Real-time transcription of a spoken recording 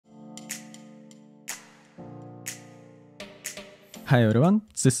Hi everyone,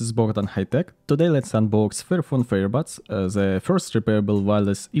 this is Bogdan High Tech. Today let's unbox Fairphone Fairbuds, the first repairable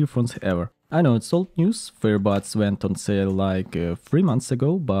wireless earphones ever. I know it's old news, Fairbuds went on sale like 3 months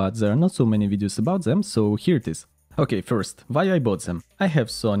ago, but there are not so many videos about them, so here it is. Okay, first, why I bought them. I have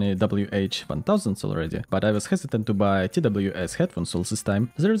Sony WH-1000s already, but I was hesitant to buy TWS headphones all this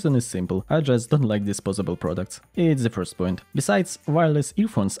time. The reason is simple, I just don't like disposable products. It's the first point. Besides, wireless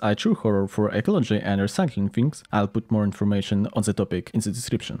earphones are true horror for ecology and recycling things. I'll put more information on the topic in the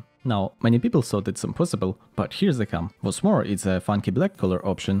description. Now, many people thought it's impossible, but here's the come. What's more, it's a funky black color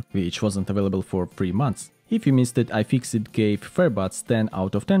option, which wasn't available for 3 months. If you missed it, iFixit gave Fairbuds 10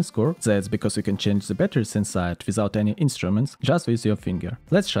 out of 10 score. That's because you can change the batteries inside without any instruments, just with your finger.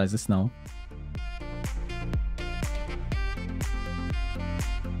 Let's try this now.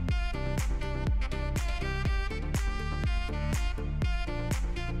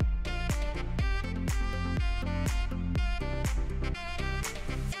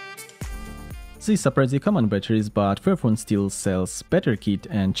 These are pretty common batteries, but Fairphone still sells battery kit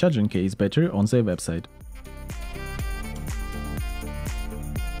and charging case battery on their website.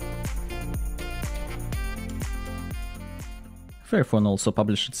 Fairphone also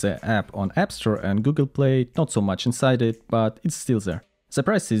published the app on App Store and Google Play, not so much inside it, but it's still there. The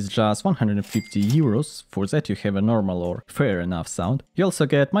price is just 150 euros, for that you have a normal or fair enough sound. You also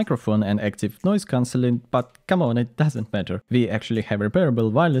get microphone and active noise cancelling, but come on, it doesn't matter. We actually have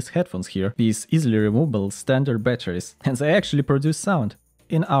repairable wireless headphones here, with easily removable standard batteries, and they actually produce sound.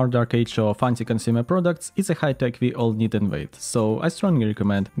 In our dark age of anti-consumer products, it's a high-tech we all need and wait, so I strongly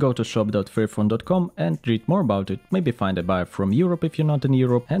recommend go to shop.fairphone.com and read more about it, maybe find a buyer from Europe if you're not in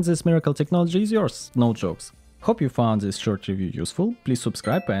Europe, and this miracle technology is yours, no jokes. Hope you found this short review useful, please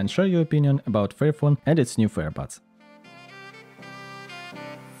subscribe and share your opinion about Fairphone and its new Fairbuds.